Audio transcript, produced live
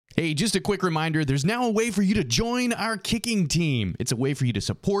Hey, just a quick reminder, there's now a way for you to join our kicking team. It's a way for you to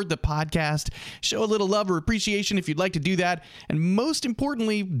support the podcast, show a little love or appreciation if you'd like to do that, and most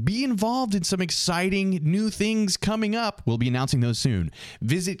importantly, be involved in some exciting new things coming up. We'll be announcing those soon.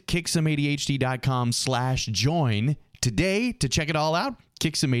 Visit kicksomeadhd.com/join today to check it all out.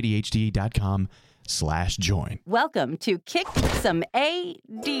 kicksomeadhd.com/join. Welcome to Kick Some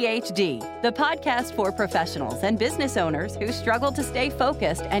ADHD, the podcast for professionals and business owners who struggle to stay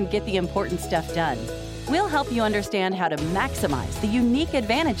focused and get the important stuff done. We'll help you understand how to maximize the unique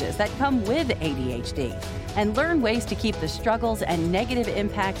advantages that come with ADHD and learn ways to keep the struggles and negative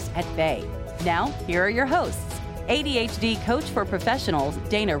impacts at bay. Now, here are your hosts, ADHD coach for professionals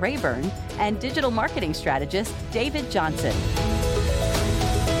Dana Rayburn and digital marketing strategist David Johnson.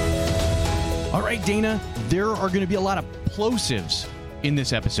 All right, Dana, there are going to be a lot of plosives in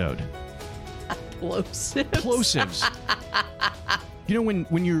this episode. Plosives. You know,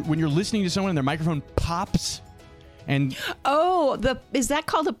 when you're listening to someone and their microphone pops, and is that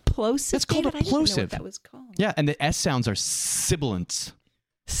called a plosive? That's called a plosive. I didn't know what that was called. Yeah, and the S sounds are sibilants.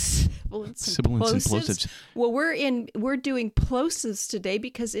 Sibilants and plosives. Well, we're doing plosives today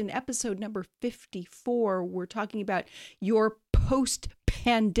because in episode number 54, we're talking about your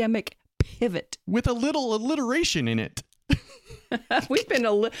post-pandemic pivot with a little alliteration in it. We've been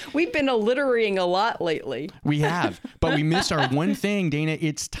alliterating a lot lately. We have, but we missed our one thing, Dana.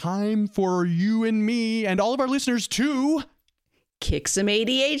 It's time for you and me and all of our listeners to kick some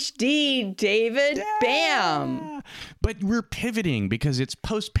ADHD, David. Yeah. Bam. But we're pivoting because it's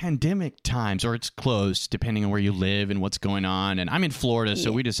post-pandemic times, or it's close, depending on where you live and what's going on. And I'm in Florida,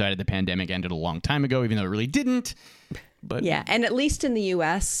 so we decided the pandemic ended a long time ago, even though it really didn't. But yeah, and at least in the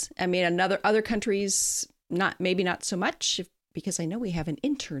U.S., I mean, other countries, maybe not so much, because I know we have an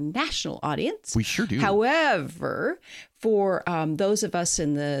international audience. We sure do. However, for those of us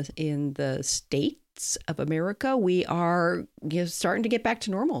in the States of America, we are starting to get back to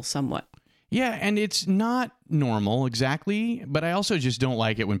normal somewhat. Yeah, and it's not normal exactly, but I also just don't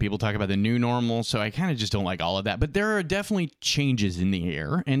like it when people talk about the new normal, so I kind of just don't like all of that. But there are definitely changes in the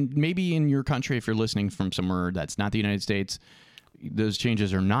air, and maybe in your country, if you're listening from somewhere that's not the United States, those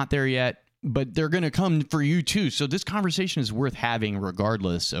changes are not there yet, but they're going to come for you too. So this conversation is worth having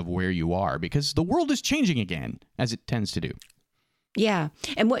regardless of where you are, because the world is changing again, as it tends to do. Yeah,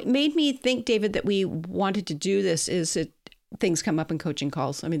 and what made me think, David, that we wanted to do this is things come up in coaching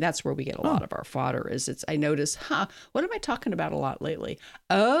calls. I mean, that's where we get a lot of our fodder I notice, what am I talking about a lot lately?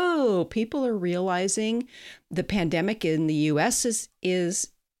 Oh, people are realizing the pandemic in the U.S. is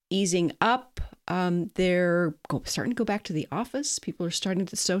easing up. They're starting to go back to the office. People are starting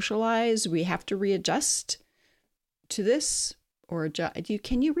to socialize. We have to readjust to this or adjust.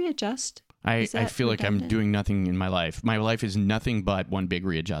 Can you readjust? I feel like I'm doing nothing in my life. My life is nothing but one big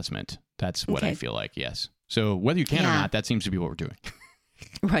readjustment. That's what I feel like, yes. So whether you can or not, that seems to be what we're doing.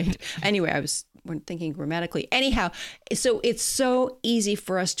 Right. Anyway, we're thinking grammatically. Anyhow, so it's so easy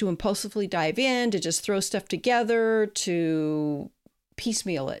for us to impulsively dive in, to just throw stuff together, to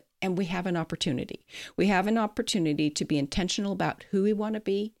piecemeal it. And we have an opportunity. We have an opportunity to be intentional about who we want to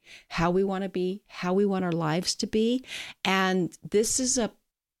be, how we want our lives to be. And this is a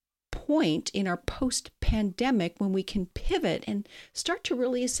point in our post-pandemic when we can pivot and start to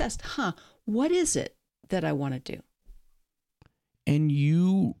really assess, what is it that I want to do? And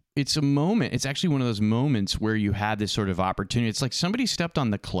it's a moment. It's actually one of those moments where you have this sort of opportunity. It's like somebody stepped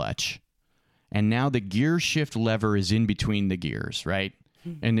on the clutch and now the gear shift lever is in between the gears, right?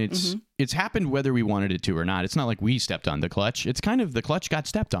 And it's happened whether we wanted it to or not. It's not like we stepped on the clutch. It's kind of the clutch got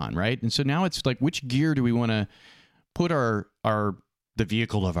stepped on, right? And so now it's like, which gear do we want to put the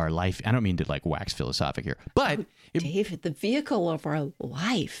vehicle of our life? I don't mean to like wax philosophic here, but David, the vehicle of our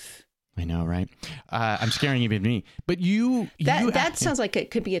life. I know, right? I'm scaring even me. But that sounds like it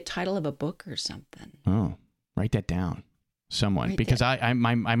could be a title of a book or something. Oh, write that down. Someone, because I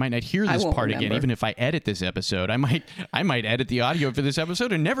might not hear this part again. Even if I edit this episode, I might edit the audio for this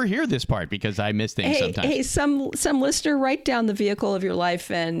episode and never hear this part because I miss things sometimes. Hey, some listener, write down the vehicle of your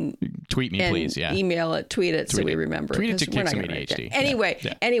life and tweet me, please. Yeah, email it, tweet it, so we remember. Tweet it to Kick Some ADHD.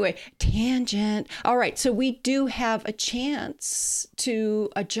 Anyway, tangent. All right, so we do have a chance to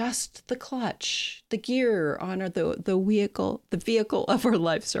adjust the clutch, the gear on the vehicle of our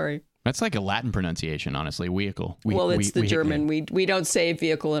life. Sorry. That's like a Latin pronunciation, honestly. Vehicle. It's the German. We don't say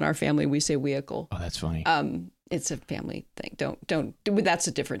vehicle in our family. We say vehicle. Oh, that's funny. It's a family thing. Don't. That's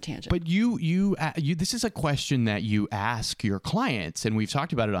a different tangent. But you. This is a question that you ask your clients, and we've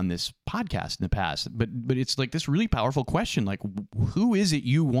talked about it on this podcast in the past. But it's like this really powerful question, like who is it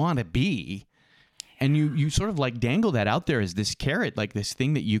you want to be, And you sort of like dangle that out there as this carrot, like this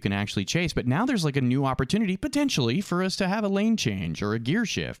thing that you can actually chase. But now there's like a new opportunity potentially for us to have a lane change or a gear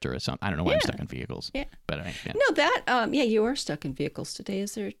shift or something. I don't know why I'm stuck in vehicles. Yeah. But you are stuck in vehicles today.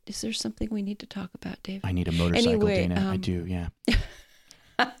 Is there something we need to talk about, Dave? I need a motorcycle, Anyway, Dana. I do, yeah.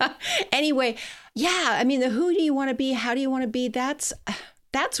 Anyway, yeah. I mean, the who do you want to be? How do you want to be? That's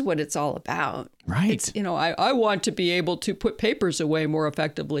what it's all about. Right. It's, I want to be able to put papers away more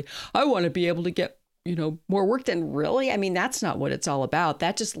effectively. I want to be able to get, more work done. Really? I mean, that's not what it's all about.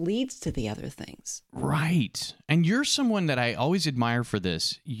 That just leads to the other things. Right. And you're someone that I always admire for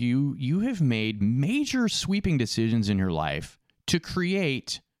this. You have made major sweeping decisions in your life to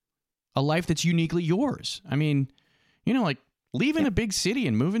create a life that's uniquely yours. I mean, like leaving a big city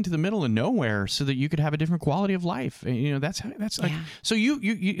and moving to the middle of nowhere so that you could have a different quality of life. That's like, so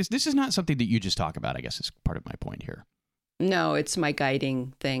you this is not something that you just talk about, I guess is part of my point here. No, it's my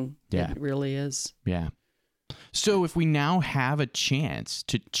guiding thing. Yeah. It really is. Yeah. So if we now have a chance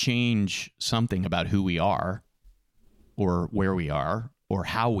to change something about who we are or where we are or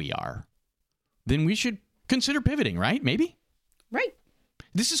how we are, then we should consider pivoting, right? Maybe? Right.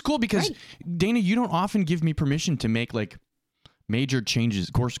 This is cool because, Dana, you don't often give me permission to make like major changes,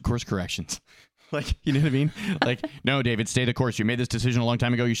 course corrections. Like, you know what I mean? Like, no, David, stay the course. You made this decision a long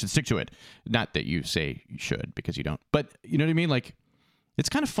time ago. You should stick to it. Not that you say you should, because you don't. But you know what I mean? Like, it's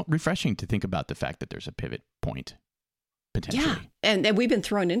kind of refreshing to think about the fact that there's a pivot point, potentially. Yeah, and we've been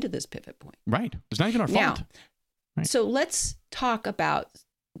thrown into this pivot point. Right. It's not even our fault. Now, right. So let's talk about,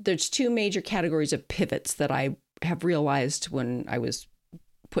 there's two major categories of pivots that I have realized when I was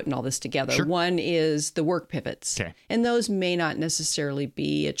putting all this together. Sure. One is the work pivots. Okay. And those may not necessarily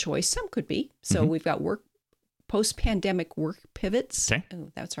be a choice. Some could be. So we've got post-pandemic work pivots. Okay. Oh,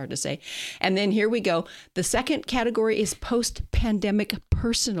 that's hard to say. And then here we go. The second category is post-pandemic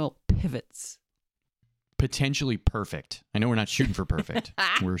personal pivots. Potentially perfect. I know we're not shooting for perfect.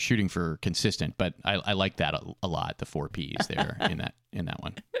 We're shooting for consistent, but I like that a lot. The 4 Ps there in that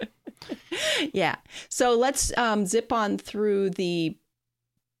one. Yeah. So let's zip on through the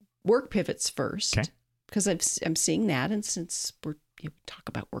work pivots first, because I'm seeing that, and since we talk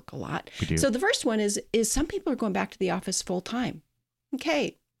about work a lot, we do. So the first one is some people are going back to the office full time.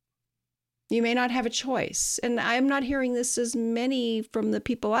 Okay, you may not have a choice, and I'm not hearing this as many from the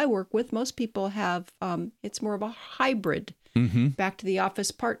people I work with. Most people have it's more of a hybrid, back to the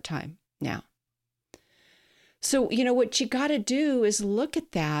office part time now. So what you got to do is look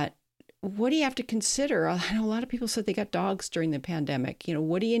at that. What do you have to consider? I know a lot of people said they got dogs during the pandemic.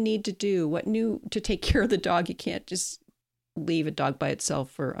 What do you need to do? What new to take care of the dog? You can't just leave a dog by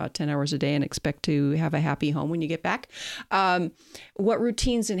itself for 10 hours a day and expect to have a happy home when you get back. What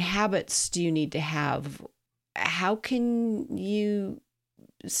routines and habits do you need to have? How can you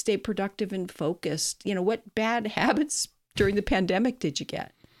stay productive and focused? What bad habits during the pandemic did you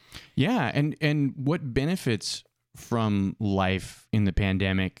get? Yeah. And what benefits from life in the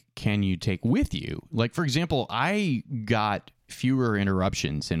pandemic can you take with you? Like, for example, I got fewer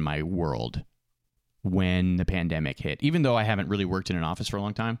interruptions in my world when the pandemic hit, even though I haven't really worked in an office for a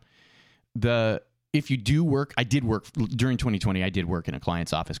long time. If you do work, I did work during 2020. I did work in a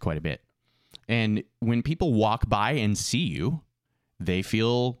client's office quite a bit. And when people walk by and see you, they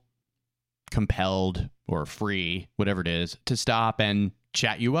feel compelled or free, whatever it is, to stop and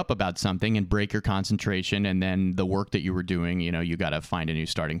chat you up about something and break your concentration. And then the work that you were doing, you got to find a new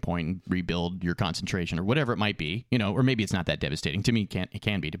starting point and rebuild your concentration or whatever it might be, or maybe it's not that devastating. To me, it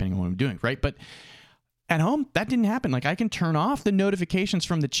can be, depending on what I'm doing, right? But at home, that didn't happen. Like, I can turn off the notifications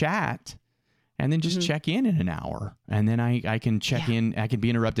from the chat and then just check in an hour. And then I can check in. I can be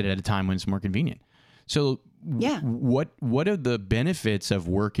interrupted at a time when it's more convenient. So what are the benefits of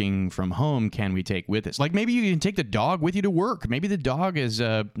working from home can we take with us? Like, maybe you can take the dog with you to work. Maybe the dog is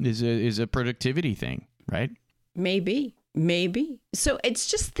a productivity thing, right? Maybe. So it's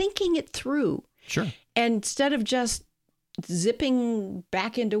just thinking it through. Sure. And instead of just zipping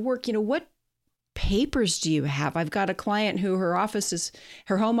back into work, what papers do you have? I've got a client who her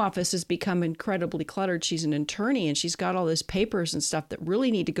home office has become incredibly cluttered. She's an attorney and she's got all these papers and stuff that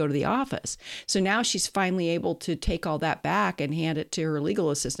really need to go to the office. So now she's finally able to take all that back and hand it to her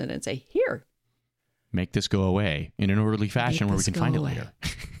legal assistant and say, here, make this go away in an orderly fashion where we can find it later.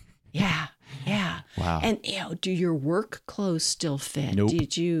 Yeah. Wow. And do your work clothes still fit? Nope.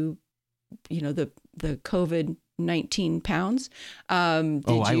 Did you, the COVID-19 pounds? I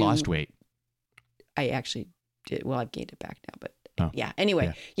lost weight. I actually did. Well, I've gained it back now, but yeah.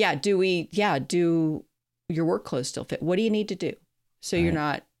 Anyway, do your work clothes still fit? What do you need to do? So you're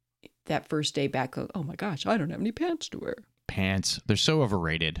not that first day back, oh my gosh, I don't have any pants to wear. sweatpants. They're so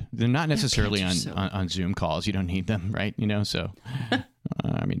overrated. They're not necessarily on Zoom calls. You don't need them, right? So,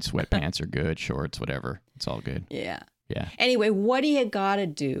 I mean, sweatpants are good, shorts, whatever. It's all good. Yeah. Yeah. Anyway, what do you got to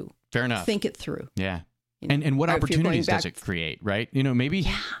do? Fair enough. Think it through. Yeah. And what opportunities does it create, right? Maybe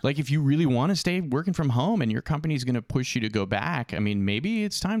like if you really want to stay working from home and your company's going to push you to go back, I mean, maybe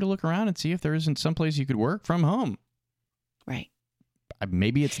it's time to look around and see if there isn't someplace you could work from home. Right.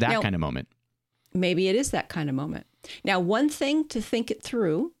 Maybe it's that kind of moment. Maybe it is that kind of moment. Now, one thing to think it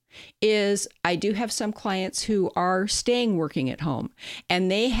through is I do have some clients who are staying working at home,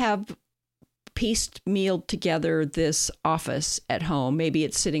 and they have piecemealed together this office at home. Maybe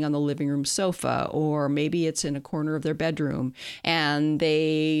it's sitting on the living room sofa, or maybe it's in a corner of their bedroom. And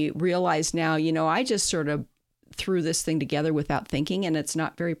they realize now, I just sort of threw this thing together without thinking, and it's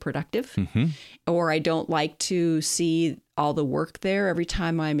not very productive. Mm-hmm. Or I don't like to see all the work there every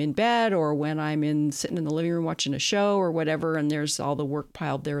time I'm in bed, or when I'm sitting in the living room watching a show or whatever, and there's all the work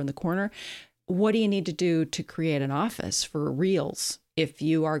piled there in the corner. What do you need to do to create an office for reals if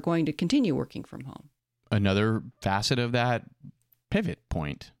you are going to continue working from home? Another facet of that pivot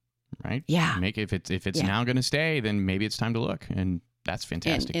point, right? Yeah. If it's now going to stay, then maybe it's time to look, and that's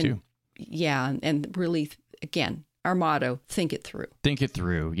fantastic too. Yeah, and really, again, our motto: think it through. Think it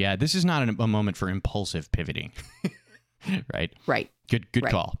through. Yeah, this is not a moment for impulsive pivoting, right? Right. Good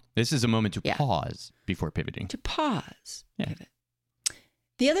call. This is a moment to pause before pivoting. To pause. Yeah. Pivot.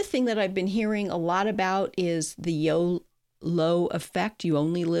 The other thing that I've been hearing a lot about is the YOLO effect, you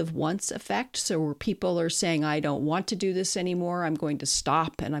only live once effect. So where people are saying, I don't want to do this anymore, I'm going to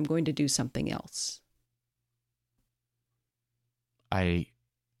stop and I'm going to do something else. I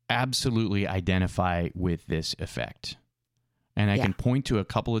absolutely identify with this effect. And I can point to a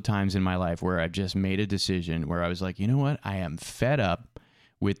couple of times in my life where I've just made a decision where I was like, you know what? I am fed up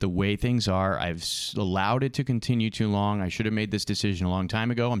with the way things are. I've allowed it to continue too long. I should have made this decision a long time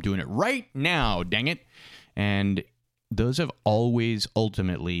ago. I'm doing it right now, dang it. And those have always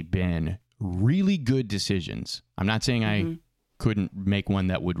ultimately been really good decisions. I'm not saying I couldn't make one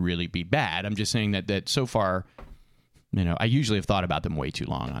that would really be bad. I'm just saying that so far, I usually have thought about them way too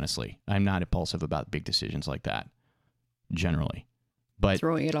long, honestly. I'm not impulsive about big decisions like that, generally. But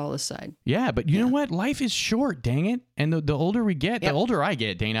throwing it all aside. Yeah, but you know what? Life is short, dang it. And the older we get, the older I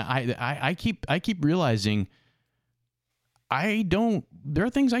get, Dana, I keep realizing there are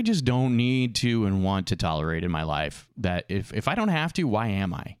things I just don't need to and want to tolerate in my life that if I don't have to, why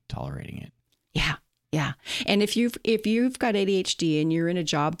am I tolerating it? Yeah. Yeah. And if you've got ADHD and you're in a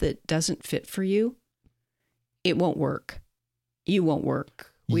job that doesn't fit for you, it won't work. You won't work.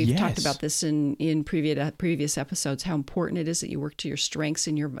 We've talked about this in previous episodes, how important it is that you work to your strengths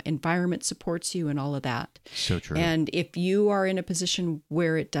and your environment supports you and all of that. So true. And if you are in a position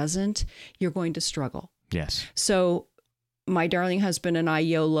where it doesn't, you're going to struggle. Yes. So my darling husband and I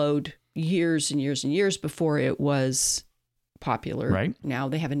YOLO'd years and years and years before it was popular. Right. Now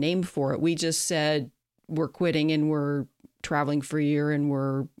they have a name for it. We just said we're quitting and we're traveling for a year and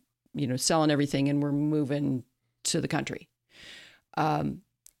we're, selling everything and we're moving to the country.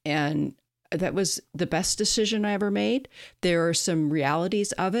 And that was the best decision I ever made. There are some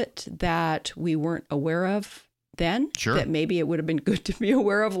realities of it that we weren't aware of then. Sure. That maybe it would have been good to be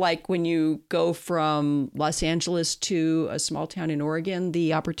aware of. Like when you go from Los Angeles to a small town in Oregon,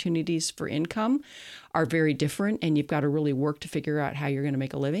 the opportunities for income are very different. And you've got to really work to figure out how you're going to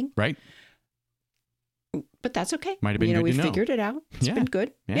make a living. Right. But that's okay. Might have been good to we know. Figured it out. It's been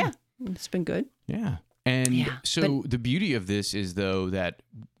good. Yeah. It's been good. Yeah. And the beauty of this is, though, that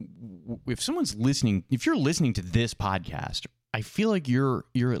if you're listening to this podcast, I feel like you're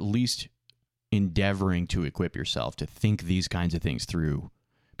at least endeavoring to equip yourself to think these kinds of things through.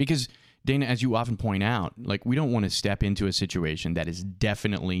 Because, Dana, as you often point out, like we don't want to step into a situation that is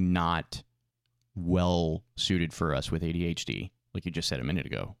definitely not well suited for us with ADHD, like you just said a minute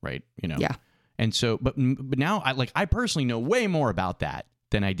ago, right? Yeah. And so, but now I personally know way more about that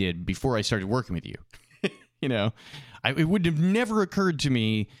than I did before I started working with you. It would have never occurred to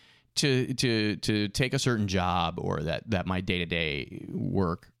me to take a certain job or that my day-to-day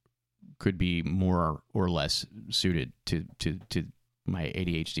work could be more or less suited to my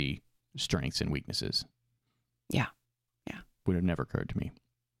ADHD strengths and weaknesses. Yeah. Yeah. Would have never occurred to me.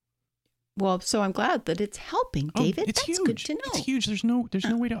 Well, so I'm glad that it's helping, David. It's That's huge. good to know. It's huge. There's no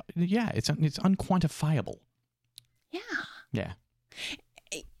way to. Yeah, it's unquantifiable. Yeah. Yeah.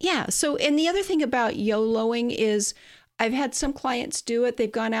 Yeah. So, and the other thing about YOLOing is I've had some clients do it.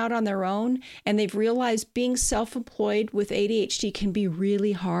 They've gone out on their own and they've realized being self-employed with ADHD can be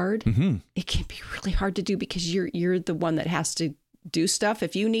really hard. Mm-hmm. It can be really hard to do because you're the one that has to do stuff.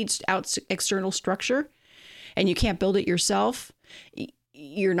 If you need external structure, and you can't build it yourself,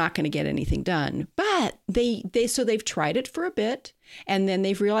 you're not going to get anything done. But they've tried it for a bit, and then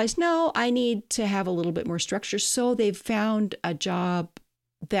they've realized, no, I need to have a little bit more structure. So they've found a job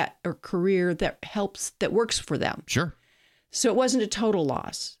or career that works for them. Sure. So it wasn't a total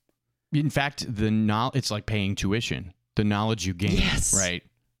loss. In fact, it's like paying tuition. The knowledge you gain, Yes. right?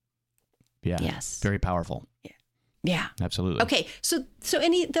 Yeah. Yes. Very powerful. Yeah. Absolutely. Okay. So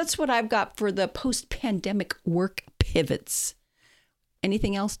that's what I've got for the post-pandemic work pivots.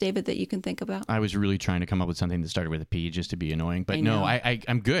 Anything else, David, that you can think about? I was really trying to come up with something that started with a P just to be annoying, but no,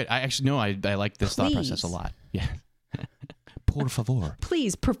 I'm good. I actually no, I like this thought process a lot. Yeah. Por favor.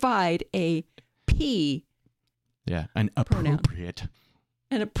 Please provide a P. Yeah, an appropriate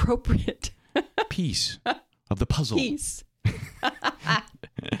piece of the puzzle. Piece.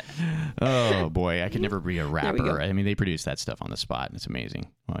 Oh boy, I could never be a we go. rapper. I mean, they produce that stuff on the spot, and it's amazing.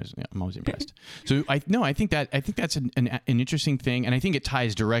 I'm always impressed. So I think that's an interesting thing, and I think it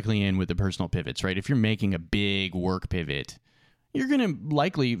ties directly in with the personal pivots, right? If you're making a big work pivot, you're going to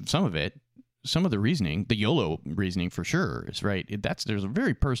likely some of the reasoning, the YOLO reasoning for sure is right. There's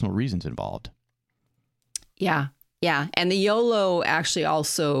very personal reasons involved. Yeah. Yeah. And the YOLO actually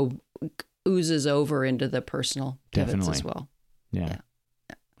also oozes over into the personal pivots Definitely. as well. Yeah.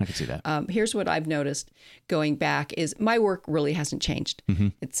 I can see that. Here's what I've noticed going back is my work really hasn't changed. Mm-hmm.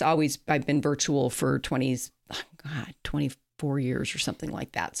 I've been virtual for 24 years or something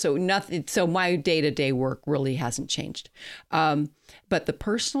like that. So my day-to-day work really hasn't changed. But the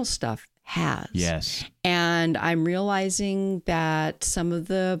personal stuff has. Yes. And I'm realizing that some of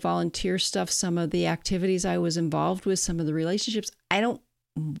the volunteer stuff, some of the activities I was involved with, some of the relationships, I don't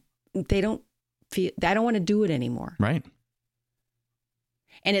want to do it anymore. Right.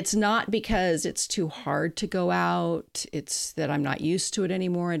 And it's not because it's too hard to go out. It's that I'm not used to it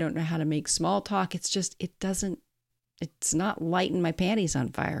anymore. I don't know how to make small talk. It's just, it's not lighting my panties on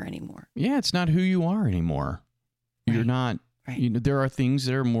fire anymore. Yeah. It's not who you are anymore. Right. You're not. Right. There are things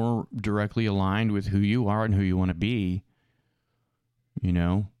that are more directly aligned with who you are and who you want to be.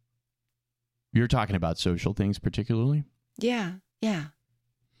 You're talking about social things particularly. Yeah. Yeah.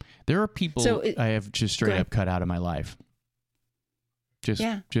 There are people I have just straight up cut out of my life.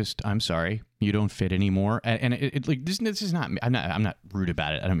 Just, I'm sorry, you don't fit anymore. And this is not, I'm not rude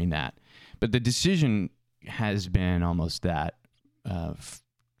about it. I don't mean that, but the decision has been almost that,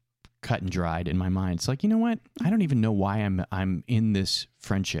 cut and dried in my mind. It's like, you know what? I don't even know why I'm in this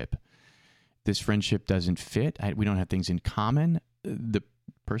friendship. This friendship doesn't fit. We don't have things in common. The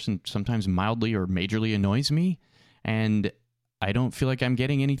person sometimes mildly or majorly annoys me, and I don't feel like I'm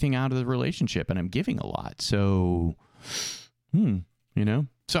getting anything out of the relationship, and I'm giving a lot. So,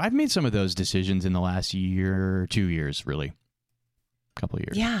 So I've made some of those decisions in the last 2 years, really. A couple of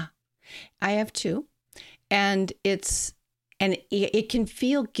years. Yeah, I have too. And it can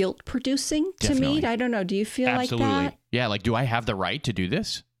feel guilt producing to me. I don't know. Do you feel Absolutely. like that? Yeah. Like, do I have the right to do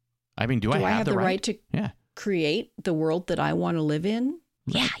this? I mean, do I have the right to create the world that I want to live in?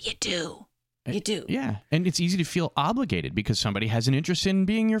 Right. Yeah, you do. You do. Yeah. And it's easy to feel obligated because somebody has an interest in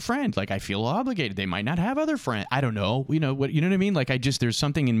being your friend. Like, I feel obligated. They might not have other friends. I don't know. You know what I mean? Like, there's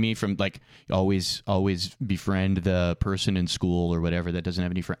something in me from like always befriend the person in school or whatever that doesn't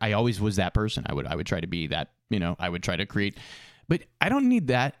have any friends. I always was that person. I would try to be that, I would try to create, but I don't need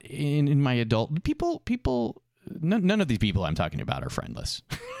that in my adult people. None of these people I'm talking about are friendless.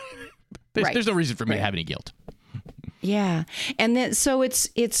 There's no reason for me to have any guilt. Yeah. And then, so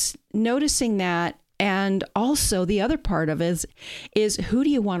it's noticing that. And also the other part of it is who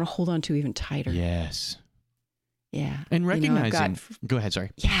do you want to hold on to even tighter? Yes. Yeah. And recognizing, go ahead. Sorry.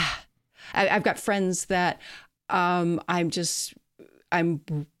 Yeah. I've got friends that, I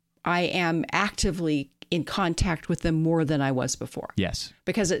am actively in contact with them more than I was before. Yes.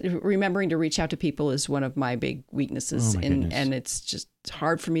 Because remembering to reach out to people is one of my big weaknesses. And it's just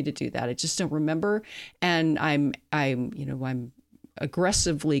hard for me to do that. I just don't remember. And I'm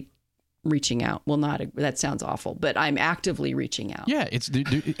aggressively reaching out. Well, that sounds awful, but I'm actively reaching out. Yeah.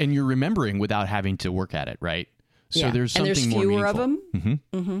 And you're remembering without having to work at it. Right. So there's something and there's more fewer of meaningful. them.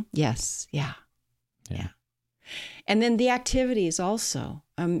 Mm-hmm. Yes. Yeah. Yeah. And then the activities also,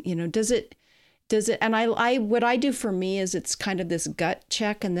 does it, and I what I do for me is it's kind of this gut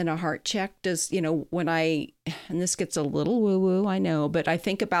check and then a heart check. And this gets a little woo-woo, I know, but I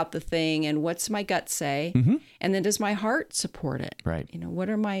think about the thing and what's my gut say? Mm-hmm. And then does my heart support it? Right. What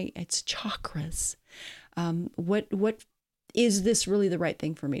are it's chakras. What is this really the right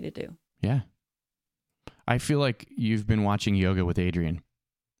thing for me to do? Yeah. I feel like you've been watching Yoga with Adriene.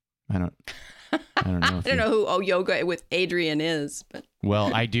 I don't know. I don't know who Yoga with Adriene is, but.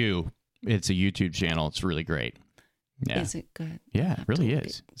 Well, I do. It's a YouTube channel. It's really great. Yeah. Is it good? Yeah, it really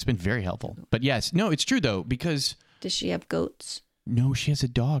is. It's been very helpful. But yes, no, it's true though, because Does she have goats? no, she has a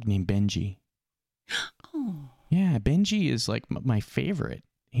dog named Benji. Oh. Yeah, Benji is like my favorite.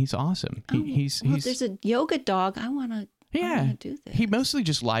 He's awesome. He's there's a yoga dog. I want to do this. He mostly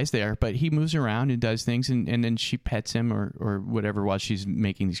just lies there, but he moves around and does things, and then she pets him or whatever while she's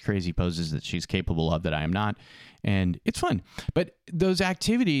making these crazy poses that she's capable of that I am not. And it's fun. But those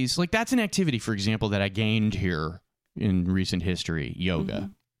activities, like that's an activity, for example, that I gained here in recent history, yoga.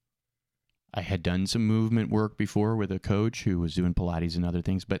 Mm-hmm. I had done some movement work before with a coach who was doing Pilates and other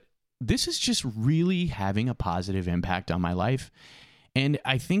things, but this is just really having a positive impact on my life. And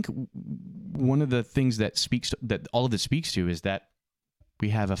I think one of the things that all of this speaks to is that we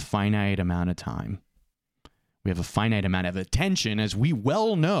have a finite amount of time. We have a finite amount of attention, as we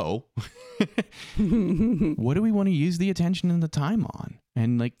well know. What do we want to use the attention and the time on?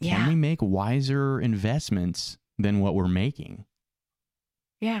 And can we make wiser investments than what we're making?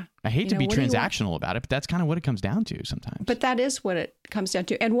 Yeah. I hate to be transactional about it, but that's kind of what it comes down to sometimes. But that is what it comes down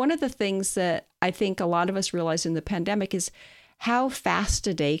to. And one of the things that I think a lot of us realize in the pandemic is how fast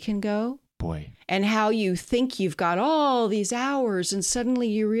a day can go. Boy. And how you think you've got all these hours and suddenly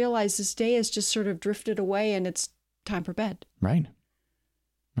you realize this day has just sort of drifted away and it's time for bed. Right.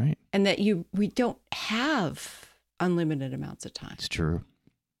 Right. And that we don't have unlimited amounts of time. It's true.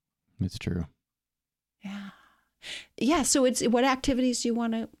 It's true. Yeah. Yeah. So it's what activities do you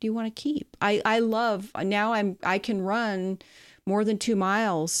want to keep? I love now I can run more than 2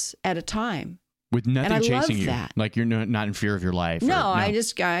 miles at a time. With nothing and I chasing love you. That. Like you're not in fear of your life. No, I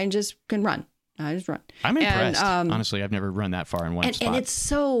just can run. I just run. I'm impressed. Honestly, I've never run that far in one spot. And it's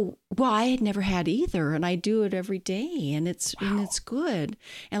so, I had never had either. And I do it every day and it's good.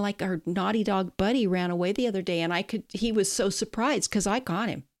 And like our naughty dog Buddy ran away the other day and he was so surprised because I caught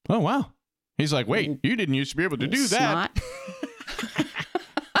him. Oh, wow. He's like, wait, you didn't used to be able to do that.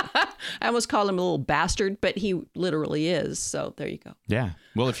 I almost called him a little bastard, but he literally is. So there you go. Yeah.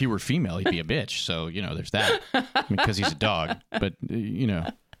 Well, if he were female, he'd be a bitch. So, there's that. Because he's a dog. But,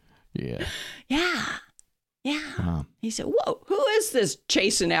 yeah. Yeah. Yeah. He said, whoa, who is this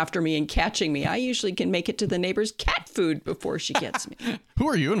chasing after me and catching me? I usually can make it to the neighbor's cat food before she gets me. Who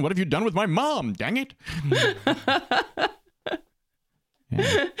are you and what have you done with my mom? Dang it.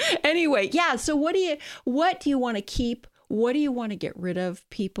 Yeah. Anyway, yeah. So what do you want to keep? What do you want to get rid of?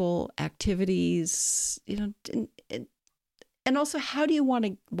 People, activities, and also how do you want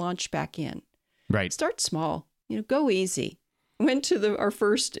to launch back in? Right. Start small, go easy. Went to our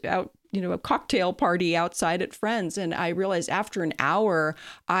first a cocktail party outside at Friends. And I realized after an hour,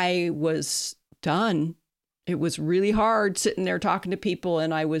 I was done. It was really hard sitting there talking to people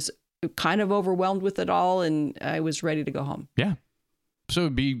and I was kind of overwhelmed with it all. And I was ready to go home. Yeah. So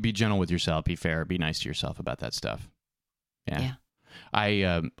be gentle with yourself, be fair, be nice to yourself about that stuff. Yeah.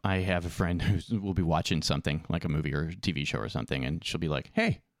 I have a friend who will be watching something like a movie or a TV show or something, and she'll be like,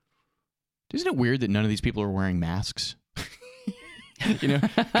 "Hey, isn't it weird that none of these people are wearing masks?"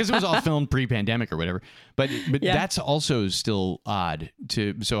 Because it was all filmed pre-pandemic or whatever. But that's also still odd.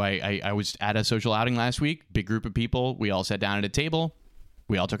 So I was at a social outing last week, big group of people. We all sat down at a table.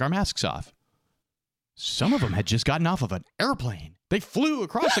 We all took our masks off. Some of them had just gotten off of an airplane. They flew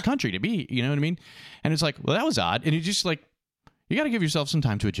across the country to be, you know what I mean? And it's like, well, that was odd. And it's just like, you got to give yourself some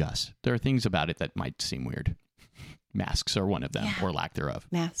time to adjust. There are things about it that might seem weird. Masks are one of them, or lack thereof.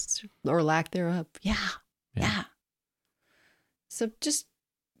 Masks or lack thereof. Yeah. So just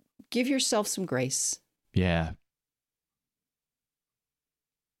give yourself some grace. Yeah.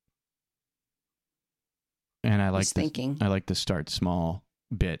 And I like the start small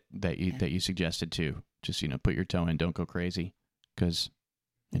bit that you suggested too. Just, put your toe in, don't go crazy. Because,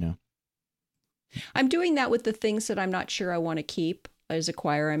 I'm doing that with the things that I'm not sure I want to keep. There's a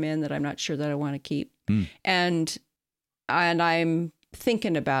choir I'm in that I'm not sure that I want to keep. And I'm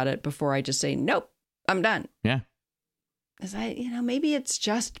thinking about it before I just say, nope, I'm done. Yeah. Because maybe it's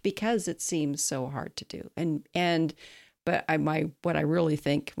just because it seems so hard to do. But what I really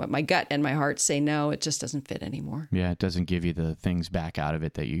think, what my gut and my heart say, no, it just doesn't fit anymore. Yeah. It doesn't give you the things back out of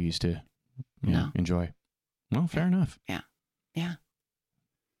it that you used to enjoy. Well, fair enough. Yeah.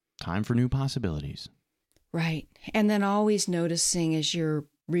 Time for new possibilities. Right. And then always noticing as you're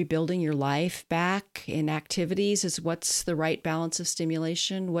rebuilding your life back in activities is what's the right balance of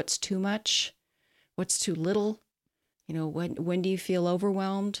stimulation, what's too much, what's too little. when do you feel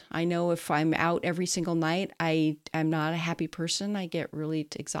overwhelmed? I know if I'm out every single night, I'm not a happy person. I get really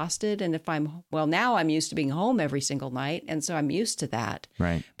exhausted. And if now I'm used to being home every single night. And so I'm used to that.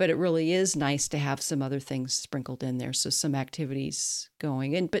 Right. But it really is nice to have some other things sprinkled in there. So some activities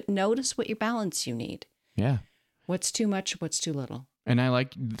going in, but notice what your balance you need. Yeah. What's too much? What's too little? And I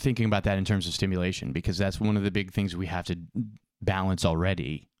like thinking about that in terms of stimulation, because that's one of the big things we have to balance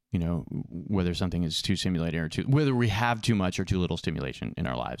already. Whether something is too stimulating or whether we have too much or too little stimulation in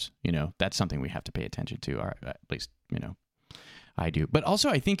our lives, that's something we have to pay attention to, or at least, I do. But also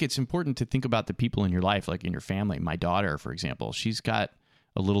I think it's important to think about the people in your life, like in your family. My daughter, for example, she's got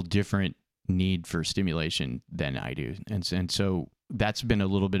a little different need for stimulation than I do. And so that's been a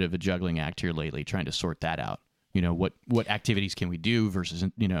little bit of a juggling act here lately, trying to sort that out. What activities can we do versus,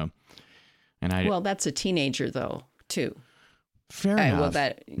 and well, that's a teenager though, too. Fair enough.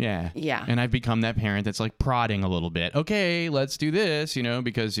 Well, yeah. And I've become that parent that's like prodding a little bit. Okay, let's do this,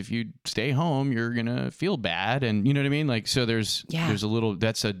 because if you stay home, you're going to feel bad. And you know what I mean? Like, so there's a little,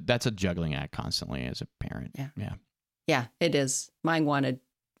 that's a juggling act constantly as a parent. Yeah. Yeah, it is. Mine wanted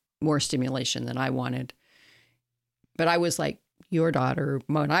more stimulation than I wanted. But I was like your daughter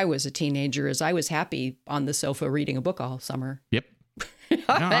when I was a teenager, is I was happy on the sofa reading a book all summer. Yep. No,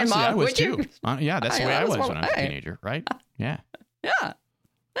 honestly, I was too. That's the way I was when I was a hey. teenager, right? Yeah. Yeah.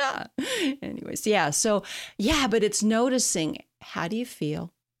 Anyways, so, but it's noticing, how do you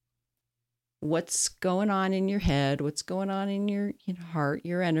feel? What's going on in your head? What's going on in your heart,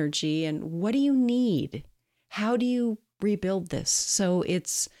 your energy? And what do you need? How do you rebuild this so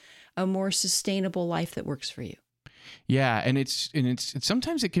it's a more sustainable life that works for you? Yeah. And it's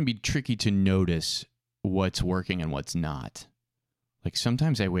sometimes it can be tricky to notice what's working and what's not. Like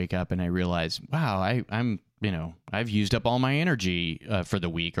sometimes I wake up and I realize, wow, I'm I've used up all my energy for the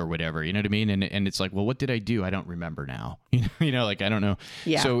week or whatever. You know what I mean? And it's like, well, what did I do? I don't remember now. Like I don't know.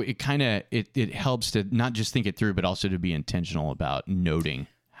 Yeah. So it kind of it helps to not just think it through, but also to be intentional about noting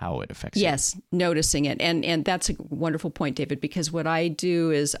how it affects you. Yes, noticing it, and that's a wonderful point, David. Because what I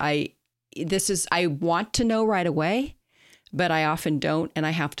do is I want to know right away, but I often don't, and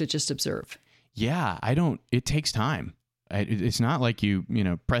I have to just observe. Yeah, I don't. It takes time. It's not like you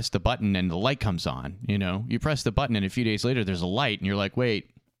press the button and the light comes on. You press the button and a few days later there's a light and you're like, wait,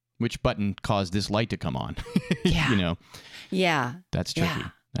 which button caused this light to come on? Yeah. Yeah. That's tricky. Yeah.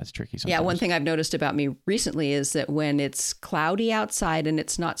 That's tricky sometimes. Yeah. One thing I've noticed about me recently is that when it's cloudy outside and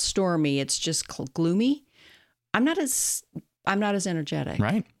it's not stormy, it's just gloomy. I'm not as energetic,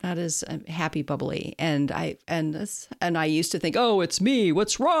 right? Not as happy, bubbly. And I used to think, oh, it's me.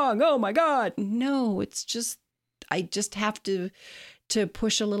 What's wrong? Oh my God. No, it's just, I just have to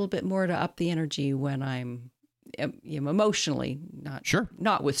push a little bit more to up the energy when I'm emotionally,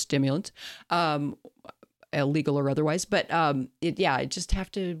 not with stimulants, illegal or otherwise, but I just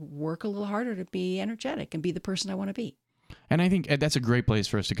have to work a little harder to be energetic and be the person I want to be. And I think that's a great place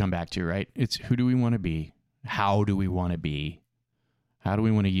for us to come back to, right? It's who do we want to be? How do we want to be? How do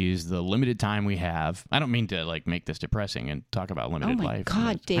we want to use the limited time we have? I don't mean to like make this depressing and talk about limited life. Oh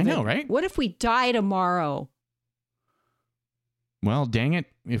my God, David. I know, right? What if we die tomorrow? Well, dang it.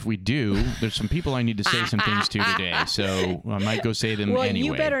 If we do, there's some people I need to say some things to today. So I might go say them anyway. Well,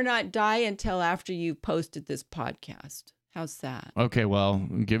 you better not die until after you've posted this podcast. How's that? Okay, well,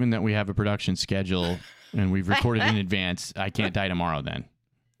 given that we have a production schedule and we've recorded in advance, I can't die tomorrow then.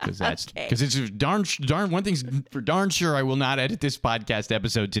 Because it's darn one thing's for darn sure, I will not edit this podcast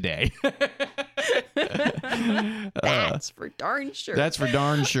episode today. That's for darn sure. That's for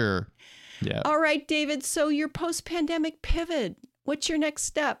darn sure. Yeah. All right, David. So your post-pandemic pivot, what's your next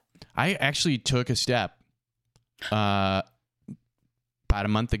step? I actually took a step about a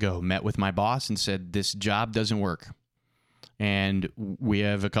month ago, met with my boss and said, this job doesn't work. And we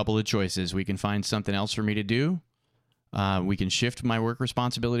have a couple of choices. We can find something else for me to do. We can shift my work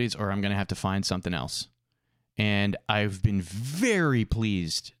responsibilities, or I'm going to have to find something else. And I've been very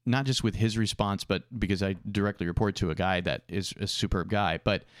pleased, not just with his response, but because I directly report to a guy that is a superb guy,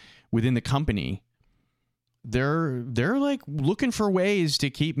 but within the company, they're like looking for ways to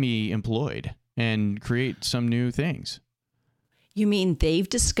keep me employed and create some new things. You mean they've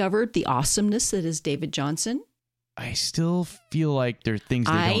discovered the awesomeness that is David Johnson? I still feel like there are things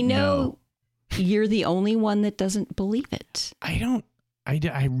they don't know. You're the only one that doesn't believe it.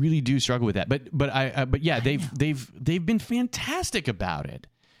 I really do struggle with that. But yeah, they've been fantastic about it.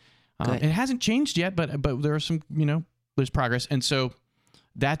 It hasn't changed yet, but there are some, there's progress. And so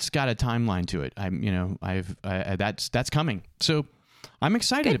that's got a timeline to it. That's coming. So I'm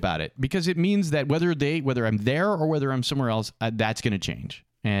excited about it because it means that whether I'm there or whether I'm somewhere else, that's going to change.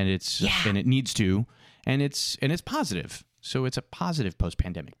 and and it needs to, and it's positive. So it's a positive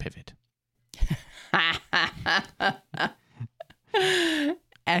post-pandemic pivot.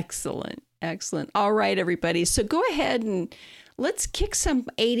 Excellent. All right, everybody. So go ahead and let's kick some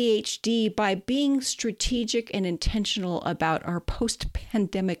ADHD by being strategic and intentional about our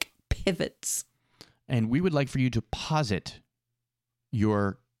post-pandemic pivots. And we would like for you to posit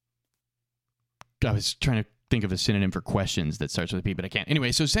I was trying to think of a synonym for questions that starts with a P, but I can't.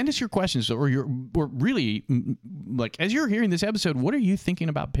 Anyway, so send us your questions, or really, like, as you're hearing this episode, what are you thinking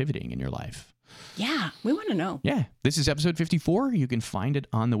about pivoting in your life? Yeah, we want to know. Yeah, this is episode 54. You can find it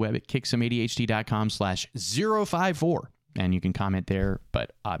on the web at kicksomeadhd.com/054. And you can comment there,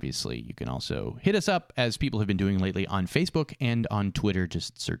 but obviously you can also hit us up, as people have been doing lately, on Facebook and on Twitter.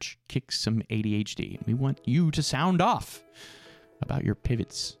 Just search Kick Some ADHD. We want you to sound off about your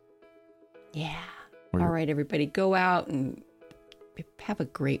pivots. Yeah. All right, everybody, go out and have a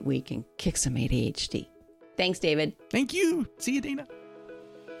great week and kick some ADHD. Thanks, David. Thank you. See you, Dana.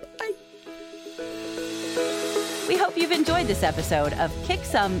 Bye. We hope you've enjoyed this episode of Kick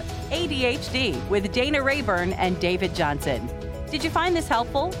Some ADHD with Dana Rayburn and David Johnson. Did you find this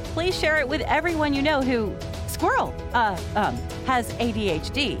helpful? Please share it with everyone you know who, has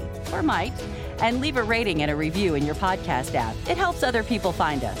ADHD or might, and leave a rating and a review in your podcast app. It helps other people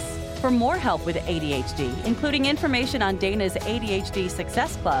find us. For more help with ADHD, including information on Dana's ADHD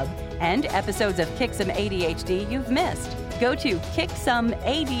Success Club and episodes of Kick Some ADHD you've missed, go to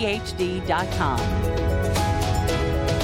kicksomeadhd.com.